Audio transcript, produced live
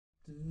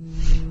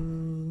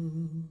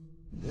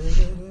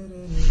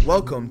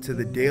Welcome to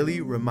the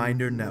Daily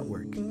Reminder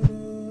Network.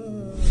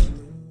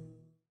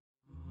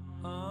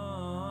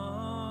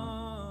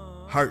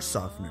 Heart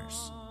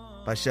Softeners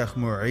by Sheikh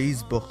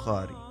Muiz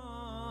Bukhary.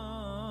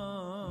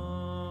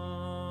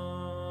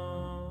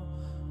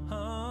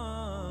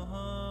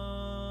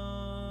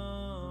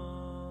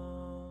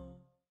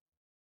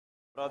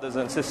 Brothers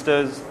and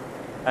sisters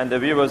and the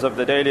viewers of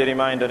the Daily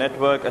Reminder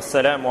Network,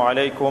 Assalaamu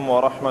Alaikum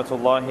wa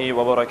Rahmatullahi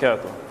wa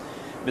Barakaathuhu.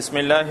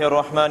 Bismillahir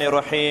Rahmanir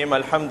Rahim.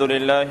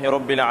 Alhamdulillahi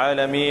Rabbil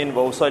Alameen.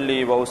 Wa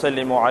usalli wa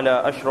usallimu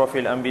ala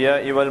ashrafil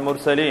anbiya'i wal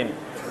mursaleen.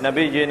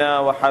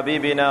 Nabiyyina wa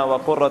habibina wa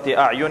qurrati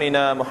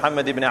a'yunina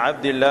Muhammad ibn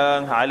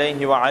Abdullah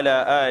alayhi wa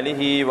ala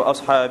alihi wa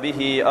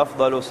ashabihi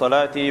afdalu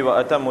salati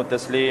wa atammu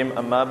taslim.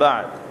 Amma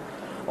ba'd.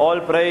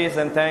 All praise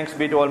and thanks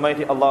be to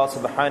Almighty Allah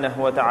subhanahu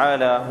wa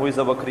ta'ala, who is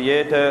our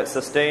creator,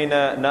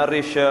 sustainer,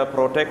 nourisher,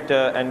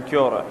 protector and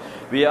curer.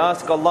 We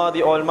ask Allah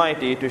the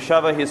Almighty to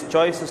shower His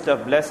choicest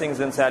of blessings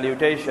and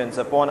salutations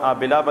upon our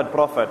beloved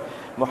Prophet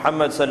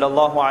Muhammad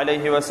sallallahu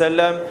alayhi wa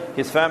sallam,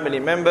 his family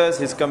members,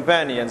 his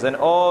companions and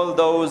all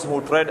those who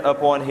tread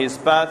upon his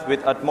path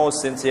with utmost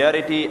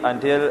sincerity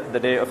until the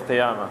day of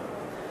Qiyamah.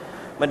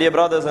 My dear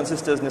brothers and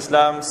sisters in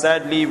Islam,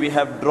 sadly we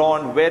have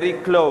drawn very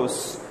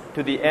close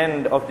to the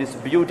end of this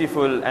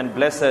beautiful and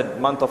blessed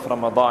month of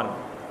Ramadan.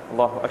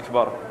 Allahu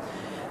Akbar.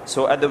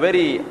 So at the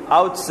very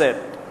outset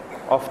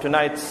of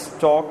tonight's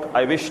talk,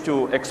 I wish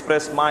to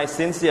express my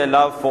sincere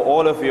love for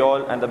all of you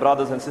all and the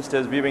brothers and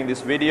sisters viewing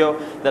this video,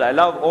 that I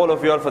love all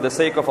of you all for the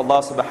sake of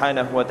Allah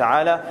subhanahu wa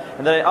ta'ala,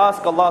 and that I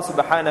ask Allah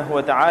subhanahu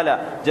wa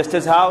ta'ala, just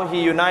as how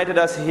He united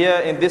us here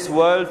in this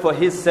world for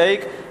His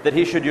sake, that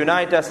He should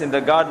unite us in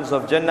the gardens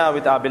of Jannah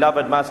with our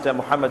beloved Master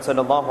Muhammad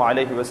sallallahu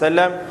alayhi wa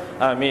sallam.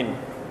 Ameen.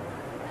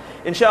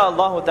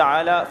 Insha'Allah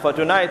ta'ala, for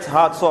tonight's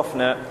heart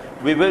softener,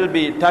 we will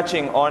be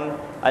touching on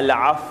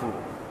al-afu.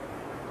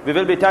 We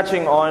will be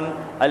touching on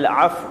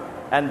al-afu,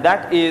 and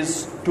that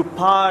is to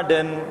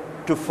pardon,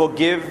 to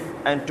forgive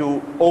and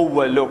to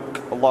overlook.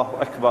 Allahu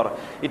Akbar.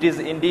 It is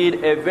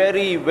indeed a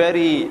very,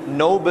 very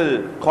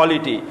noble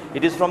quality.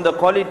 It is from the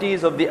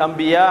qualities of the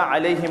Anbiya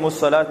alayhimus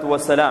salatu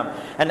wassalam.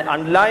 And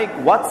unlike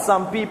what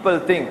some people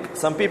think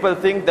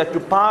that to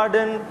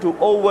pardon, to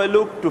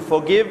overlook, to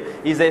forgive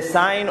is a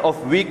sign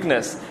of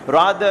weakness.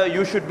 Rather,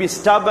 you should be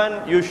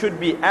stubborn, you should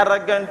be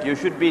arrogant, you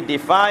should be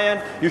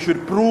defiant, you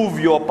should prove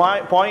your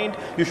point,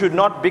 you should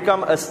not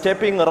become a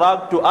stepping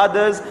rug to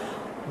others.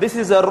 This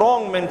is a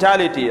wrong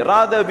mentality.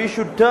 Rather, we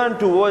should turn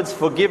towards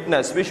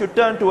forgiveness. We should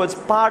turn towards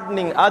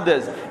pardoning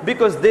others,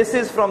 because this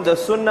is from the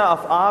sunnah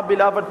of our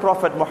beloved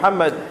Prophet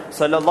Muhammad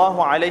sallallahu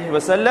alayhi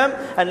wasallam.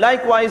 And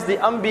likewise the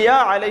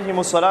Anbiya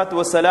alayhimus salatu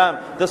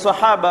wasalam, the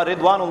Sahaba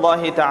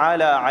ridwanullahi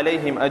ta'ala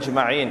alayhim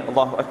ajma'een.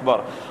 Allahu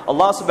Akbar.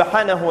 Allah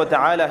subhanahu wa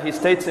ta'ala, He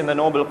states in the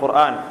noble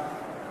Quran,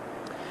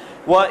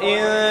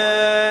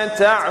 وَإِن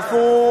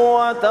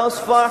تَعْفُوا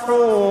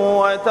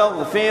وَتَصْفَحُوا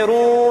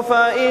وَتَغْفِرُوا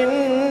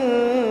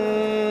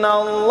فَإِنَّ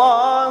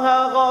اللَّهَ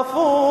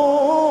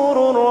غَفُورٌ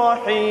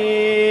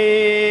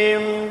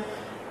رَحِيمٌ.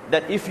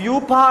 That if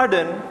you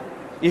pardon,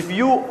 if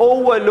you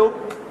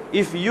overlook,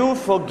 if you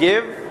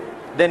forgive,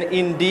 then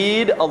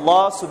indeed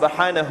Allah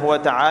subhanahu wa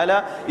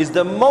ta'ala is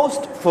the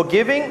most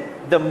forgiving,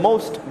 the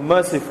most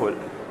merciful.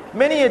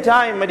 Many a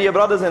time, my dear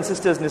brothers and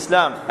sisters in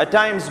Islam, at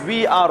times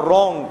we are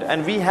wronged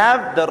and we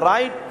have the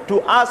right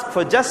to ask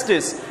for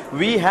justice.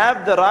 We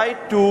have the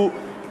right to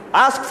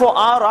ask for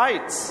our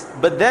rights.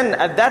 But then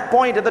at that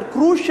point, at that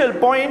crucial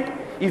point,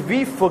 if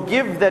we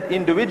forgive that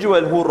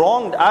individual who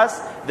wronged us,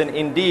 then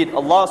indeed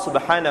Allah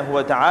subhanahu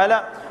wa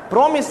ta'ala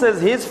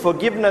promises His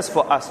forgiveness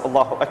for us.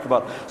 Allahu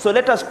Akbar. So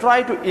let us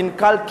try to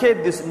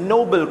inculcate this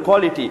noble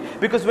quality,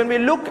 because when we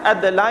look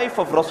at the life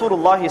of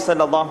Rasulullah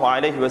sallallahu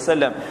alayhi wa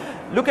sallam,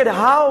 look at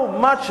how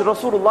much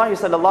Rasulullah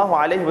sallallahu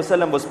alayhi wa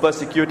sallam was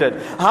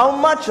persecuted. How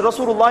much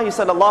Rasulullah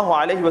sallallahu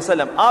alayhi wa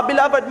sallam, our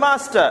beloved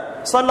Master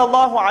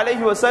sallallahu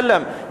alayhi wa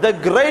sallam, the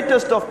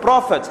greatest of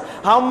prophets,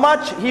 how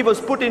much he was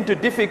put into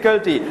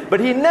difficulty. But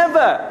he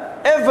never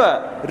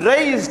ever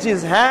raised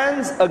his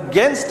hands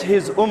against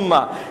his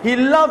ummah. He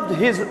loved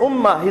his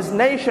ummah, his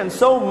nation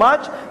so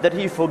much that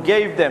he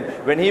forgave them.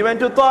 When he went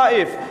to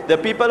Ta'if, the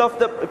people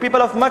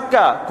of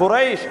Makkah,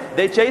 Quraysh,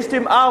 they chased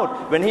him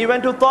out. When he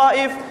went to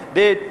Ta'if,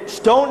 they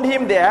stoned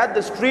him. They had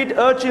the street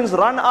urchins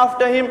run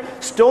after him,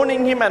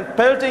 stoning him and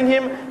pelting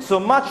him, so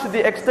much to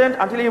the extent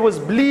until he was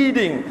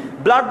bleeding.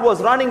 Blood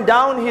was running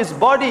down his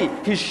body.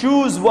 His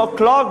shoes were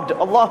clogged.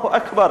 Allahu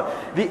Akbar.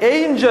 The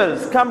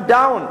angels come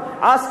down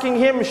asking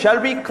him, shall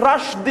we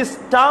crush this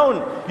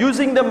town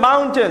using the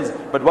mountains?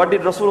 But what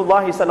did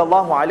Rasulullah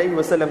sallallahu alayhi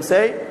wa sallam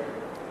say?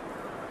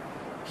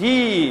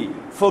 He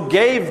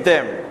forgave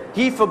them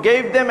He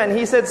forgave them, and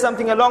he said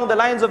something along the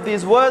lines of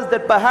these words,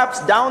 that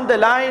perhaps down the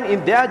line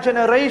in their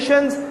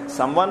generations,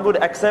 someone would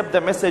accept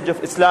the message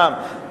of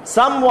Islam.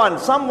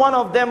 Someone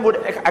of them would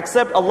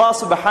accept Allah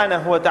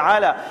subhanahu wa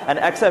ta'ala and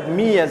accept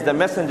me as the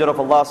messenger of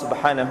Allah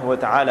subhanahu wa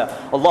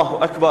ta'ala. Allahu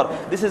Akbar.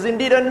 This is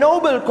indeed a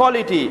noble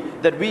quality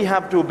that we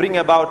have to bring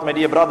about, my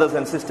dear brothers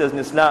and sisters in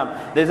Islam.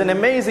 There's an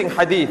amazing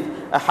hadith,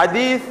 a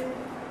hadith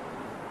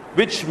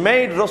which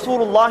made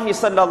Rasulullah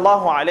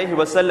sallallahu alayhi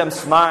wasallam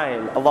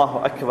smile. Allahu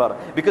Akbar.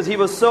 Because he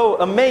was so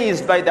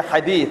amazed by the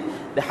hadith.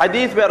 The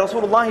hadith where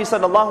Rasulullah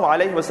sallallahu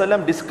alayhi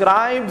wasallam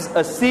describes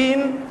a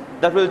scene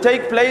that will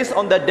take place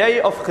on the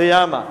day of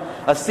Qiyamah.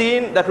 A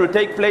scene that will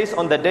take place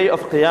on the day of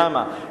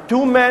Qiyamah.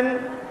 Two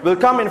men will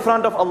come in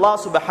front of Allah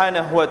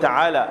subhanahu wa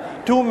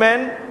ta'ala. Two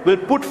men will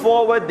put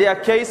forward their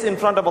case in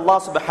front of Allah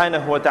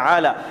subhanahu wa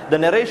ta'ala. The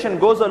narration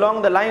goes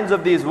along the lines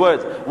of these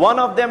words. One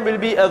of them will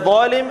be a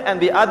zalim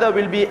and the other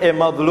will be a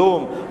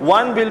madloom.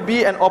 One will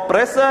be an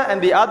oppressor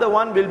and the other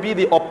one will be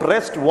the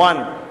oppressed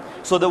one.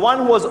 So the one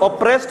who was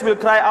oppressed will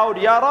cry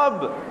out, Ya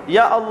Rabb,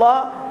 Ya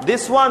Allah,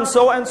 this one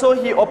so and so,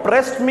 he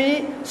oppressed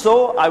me,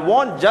 so I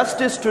want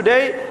justice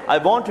today. I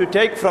want to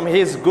take from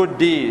his good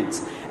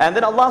deeds. And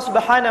then Allah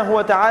subhanahu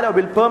wa ta'ala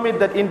will permit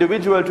that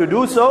individual to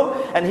do so,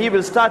 and he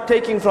will start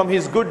taking from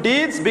his good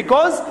deeds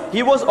because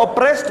he was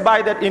oppressed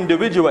by that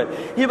individual.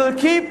 He will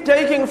keep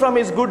taking from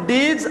his good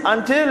deeds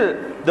until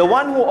the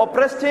one who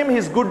oppressed him,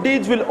 his good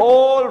deeds will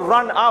all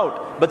run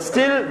out. But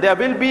still there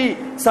will be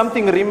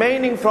something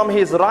remaining from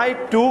his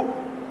right to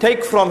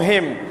take from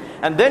him.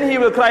 And then he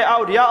will cry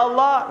out, Ya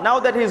Allah, now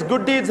that his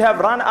good deeds have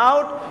run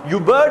out, you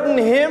burden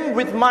him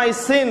with my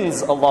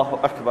sins. Allahu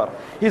Akbar.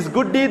 His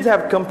good deeds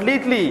have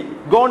completely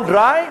gone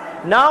dry.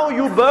 Now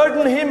you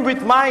burden him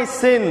with my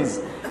sins.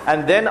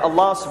 And then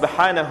Allah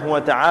subhanahu wa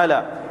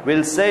ta'ala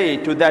will say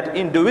to that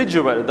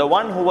individual, the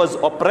one who was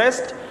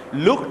oppressed,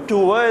 look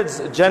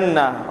towards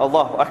Jannah.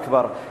 Allahu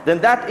Akbar.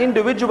 Then that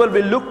individual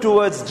will look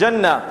towards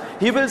Jannah.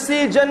 He will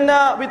see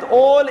Jannah with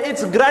all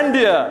its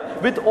grandeur,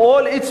 with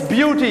all its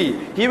beauty.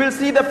 He will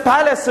see the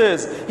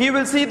palaces. He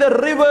will see the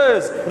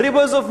rivers,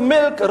 rivers of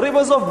milk,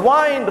 rivers of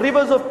wine,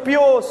 rivers of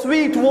pure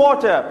sweet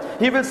water.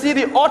 He will see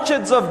the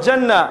orchards of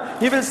Jannah.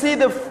 He will see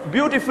the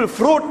beautiful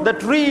fruit, the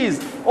trees,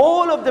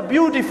 all of the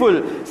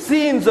beautiful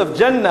scenes of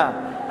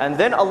Jannah. And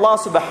then Allah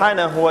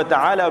subhanahu wa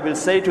ta'ala will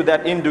say to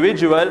that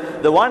individual,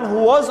 the one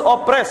who was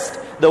oppressed,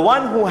 the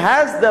one who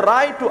has the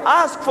right to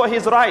ask for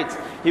his rights,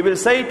 he will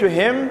say to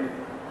him,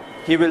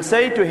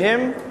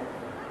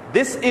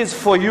 this is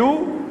for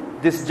you,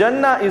 this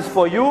Jannah is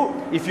for you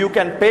if you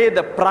can pay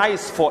the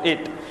price for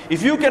it.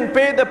 If you can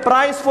pay the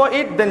price for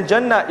it, then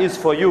Jannah is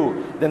for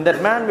you. Then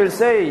that man will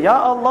say, Ya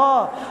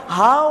Allah,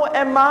 how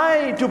am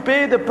I to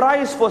pay the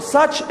price for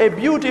such a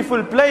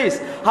beautiful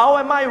place? How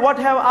am I, what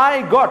have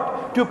I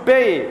got to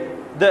pay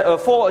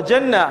for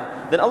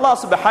Jannah? Then Allah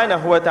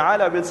subhanahu wa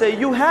ta'ala will say,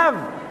 you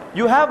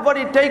have what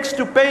it takes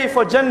to pay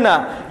for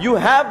Jannah. You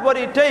have what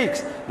it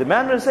takes. The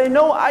man will say,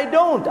 no, I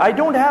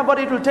don't have what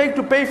it will take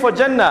to pay for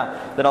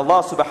Jannah. Then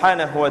Allah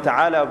subhanahu wa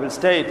ta'ala will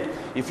state,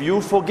 if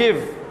you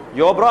forgive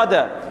your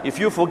brother, if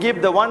you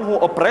forgive the one who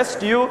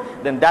oppressed you,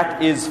 then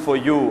that is for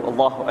you.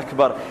 Allahu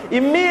Akbar.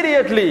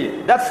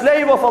 Immediately, that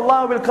slave of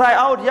Allah will cry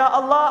out, Ya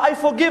Allah, I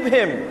forgive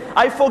him.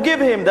 I forgive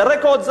him. The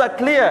records are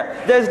clear.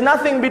 There is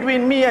nothing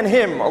between me and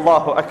him.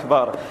 Allahu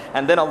Akbar.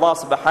 And then Allah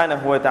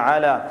subhanahu wa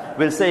ta'ala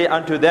will say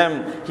unto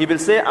them, He will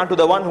say unto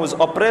the one who is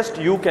oppressed,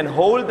 you can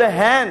hold the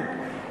hand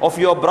of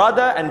your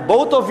brother and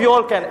both of you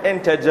all can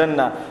enter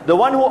Jannah. The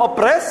one who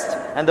oppressed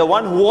and the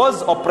one who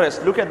was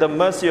oppressed. Look at the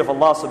mercy of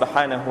Allah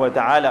subhanahu wa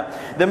ta'ala.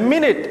 The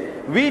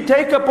minute we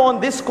take upon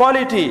this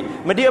quality,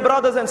 my dear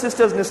brothers and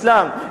sisters in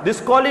Islam,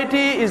 this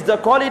quality is the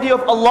quality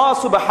of Allah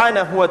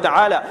subhanahu wa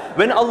ta'ala.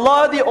 When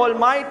Allah the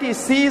Almighty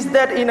sees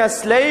that in a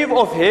slave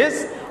of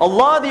His,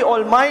 Allah the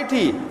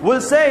Almighty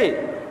will say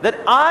that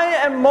I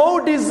am more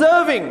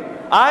deserving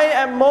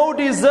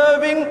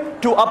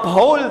to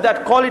uphold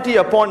that quality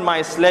upon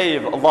my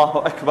slave. Allahu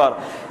Akbar.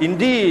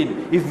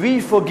 Indeed, if we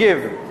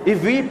forgive,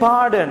 if we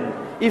pardon,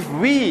 if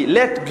we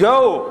let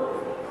go,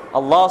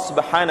 Allah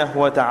subhanahu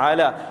wa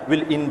ta'ala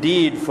will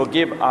indeed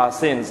forgive our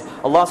sins.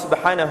 Allah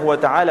subhanahu wa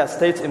ta'ala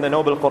states in the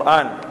noble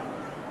Quran,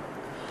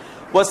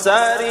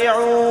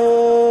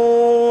 وَسَارِعُوا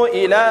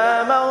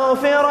إِلَى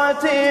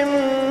مَغْفِرَةٍ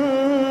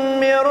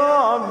مِّن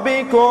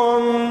رَبِّكُمْ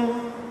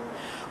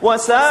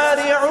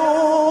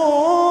وَسَارِعُوا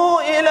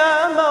إِلَى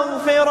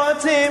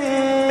مَغْفِرَةٍ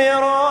مِّن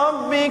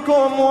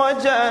رَبِّكُمْ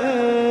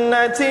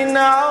وَجَنَّةٍ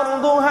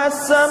عَرْضُهَا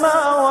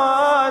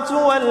السَّمَاوَاتُ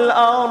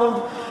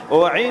وَالْأَرْضُ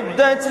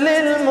أُعِدَّتْ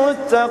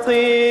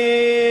لِلْمُتَّقِينَ.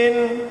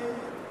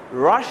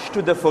 Rush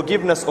to the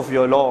forgiveness of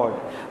your Lord.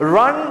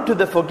 Run to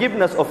the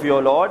forgiveness of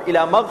your Lord.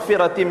 إِلَى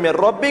مَغْفِرَةٍ مِّن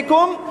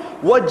رَبِّكُمْ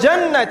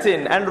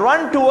وَجَنَّةٍ, and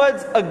run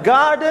towards a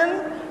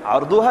garden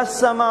عَرْضُهَا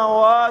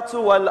السَّمَاوَاتُ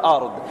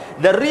وَالْأَرْضُ.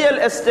 The real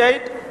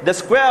estate the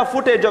square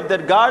footage of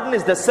that garden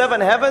is the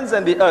 7 heavens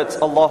and the earths.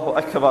 Allahu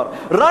Akbar.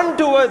 Run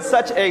towards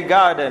such a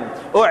garden.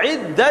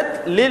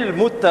 أُعِدَّتْ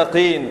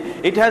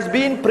لِلْمُتَّقِينَ. It has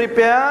been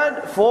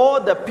prepared for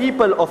the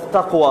people of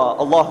taqwa.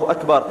 Allahu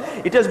Akbar.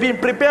 It has been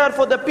prepared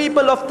for the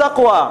people of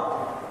taqwa.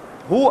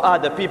 Who are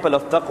the people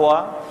of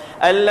taqwa?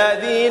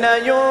 الَّذِينَ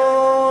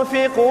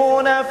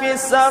يُنْفِقُونَ فِي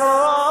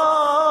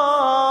السَّرَّاءِ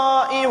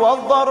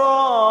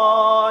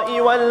وَالضَّرَّاءِ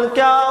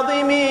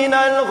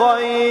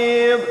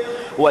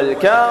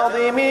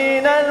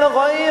وَالْكَاظِمِينَ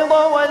الْغَيْظَ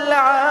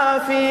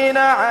وَالْعَافِينَ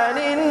عَنِ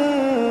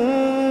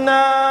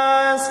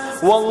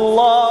النَّاسِ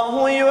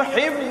وَاللَّهُ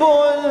يُحِبُّ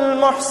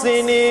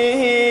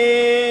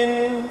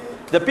الْمُحْسِنِينَ.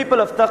 The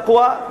people of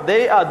taqwa,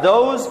 they are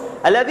those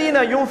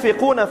الَّذِينَ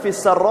يُنْفِقُونَ فِي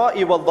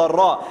السَّرَّاءِ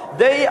وَالضَّرَّاءِ.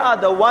 They are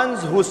the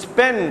ones who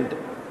spend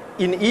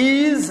in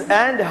ease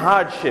and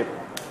hardship.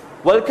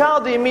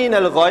 وَالْكَاظِمِينَ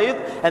الْغَيْظَ.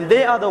 And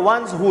they are the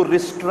ones who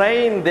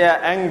restrain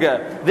their anger.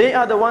 They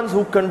are the ones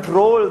who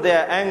control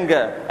their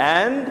anger.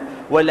 And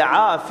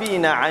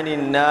وَالْعَافِينَ عَنِ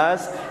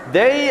النَّاسِ.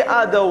 They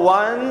are the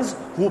ones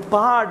who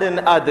pardon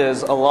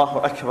others. Allahu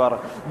Akbar.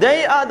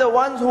 They are the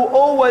ones who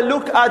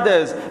overlook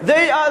others.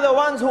 They are the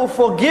ones who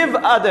forgive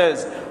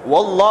others.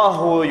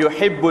 Wallahu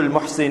yuhibbul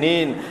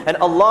muhsinin. And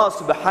Allah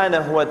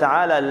subhanahu wa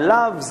ta'ala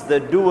loves the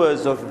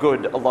doers of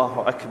good.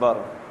 Allahu Akbar.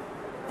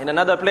 In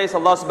another place,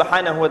 Allah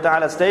subhanahu wa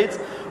ta'ala states,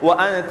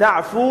 وَأَن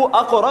تَعْفُوا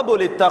أَقْرَبُ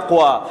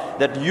لِلتَّقْوَى.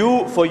 That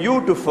for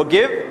you to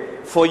forgive,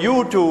 for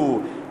you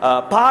to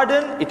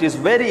pardon, it is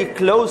very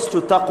close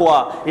to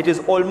taqwa. It is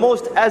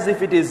almost as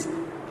if it is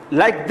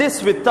like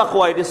this with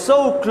taqwa. It is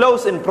so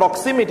close in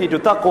proximity to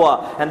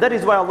taqwa. And that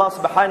is why Allah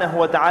subhanahu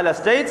wa ta'ala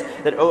states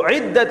that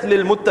أُعِدَّتْ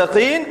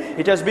لِلْمُتَّقِينَ.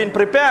 It has been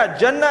prepared.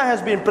 Jannah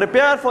has been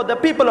prepared for the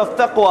people of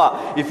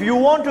taqwa. If you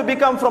want to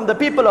become from the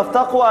people of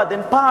taqwa,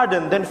 then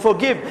pardon, then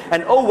forgive,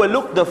 and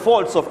overlook the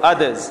faults of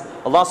others.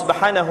 Allah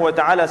subhanahu wa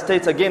ta'ala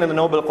states again in the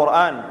noble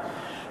Quran,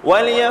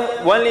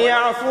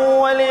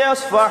 وَلْيَعْفُوا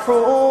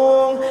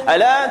وَلْيَصْفَحُوا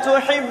أَلَا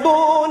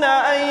تُحِبُّونَ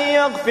أَن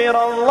يَغْفِرَ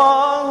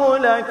اللَّهُ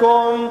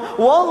لَكُمْ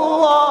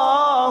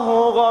وَاللَّهُ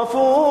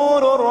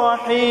غَفُورٌ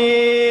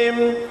رَحِيمٌ.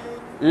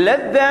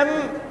 Let them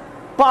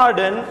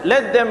pardon,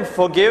 let them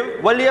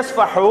forgive,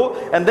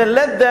 وَلْيَصْفَحُوا, and then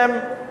let them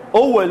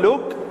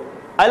overlook.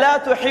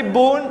 أَلَا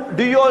تُحِبُّونَ.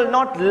 Do you all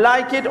not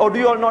like it, or do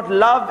you all not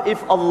love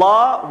if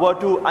Allah were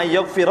to أَن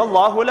يَغْفِرَ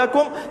اللَّهُ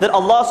لَكُمْ, that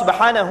Allah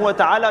subhanahu wa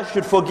ta'ala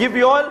should forgive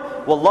you all?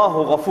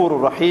 Wallahu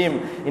ghafurur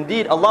rahim.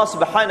 Indeed, Allah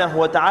subhanahu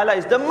wa ta'ala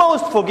is the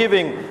most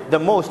forgiving, the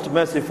most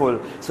merciful.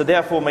 So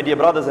therefore, my dear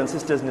brothers and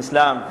sisters in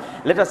Islam,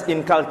 let us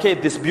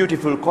inculcate this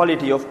beautiful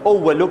quality of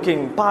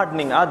overlooking,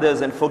 pardoning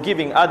others and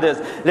forgiving others.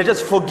 Let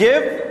us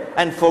forgive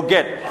and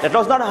forget. Let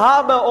us not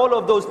harbor all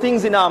of those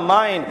things in our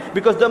mind,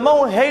 because the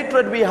more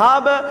hatred we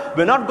harbor,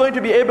 we're not going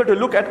to be able to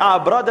look at our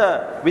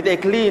brother with a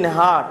clean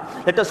heart.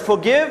 Let us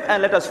forgive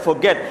and let us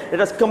forget.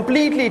 Let us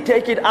completely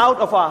take it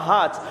out of our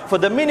hearts. For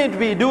the minute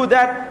we do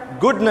that,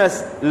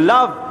 goodness,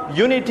 love,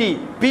 unity,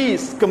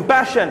 peace,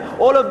 compassion,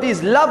 all of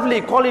these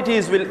lovely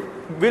qualities will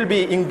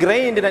be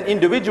ingrained in an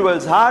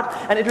individual's heart,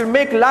 and it will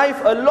make life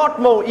a lot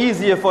more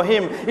easier for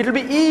him. It will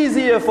be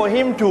easier for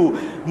him to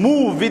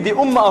move with the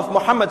ummah of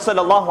Muhammad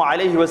sallallahu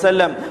alayhi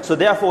wasallam. So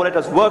therefore, let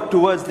us work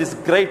towards this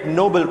great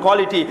noble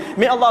quality.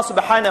 May Allah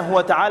subhanahu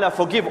wa ta'ala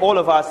forgive all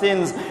of our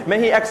sins. May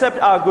He accept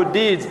our good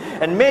deeds,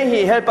 and may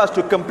He help us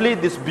to complete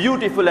this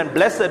beautiful and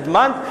blessed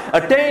month,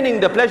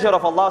 attaining the pleasure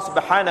of Allah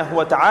subhanahu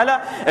wa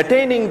ta'ala,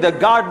 attaining the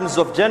gardens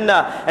of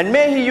Jannah, and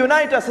may He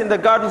unite us in the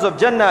gardens of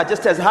Jannah,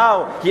 just as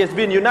how He has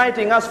been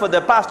uniting us for the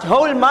past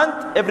whole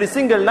month, every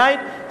single night.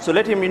 So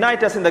let Him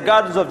unite us in the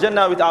gardens of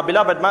Jannah with our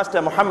beloved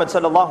Master Muhammad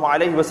sallallahu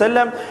alayhi wa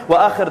sallam.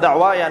 Wa akhir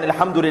da'waya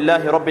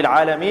alhamdulillahi rabbil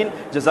alameen.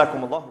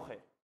 Jazakumullahu khair.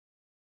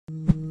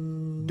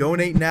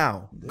 Donate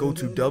now. Go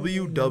to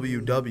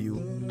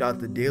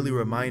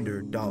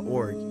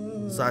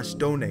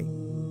www.thedailyreminder.org/donate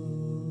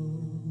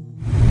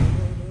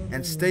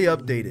and stay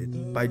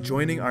updated by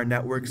joining our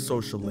network's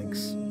social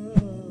links.